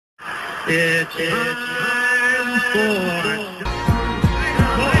It's time for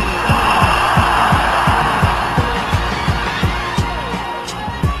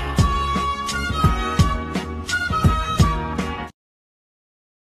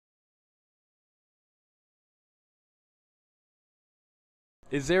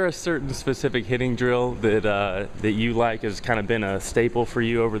Is there a certain specific hitting drill that that you like has kind of been a staple for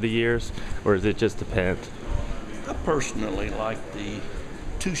you over the years, or does it just depend? I personally like the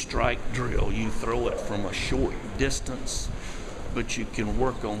two-strike drill. You throw it from a short distance, but you can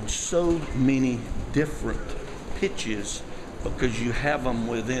work on so many different pitches because you have them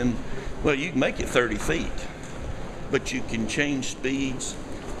within, well, you can make it 30 feet, but you can change speeds,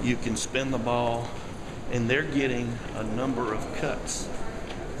 you can spin the ball, and they're getting a number of cuts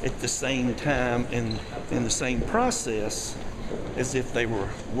at the same time and in the same process as if they were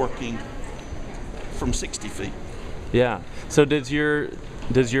working from 60 feet. Yeah. So does your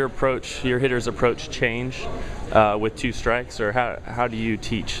approach, your hitter's approach, change with two strikes, or how do you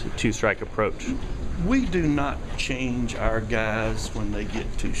teach the two-strike approach? We do not change our guys when they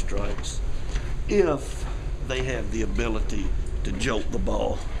get two strikes if they have the ability to jolt the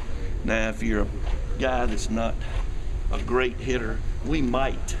ball. Now, if you're a guy that's not a great hitter, we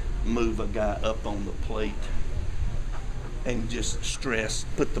might move a guy up on the plate and just stress,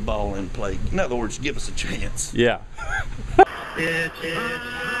 put the ball in play. In other words, give us a chance. Yeah. it's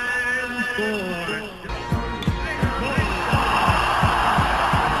time for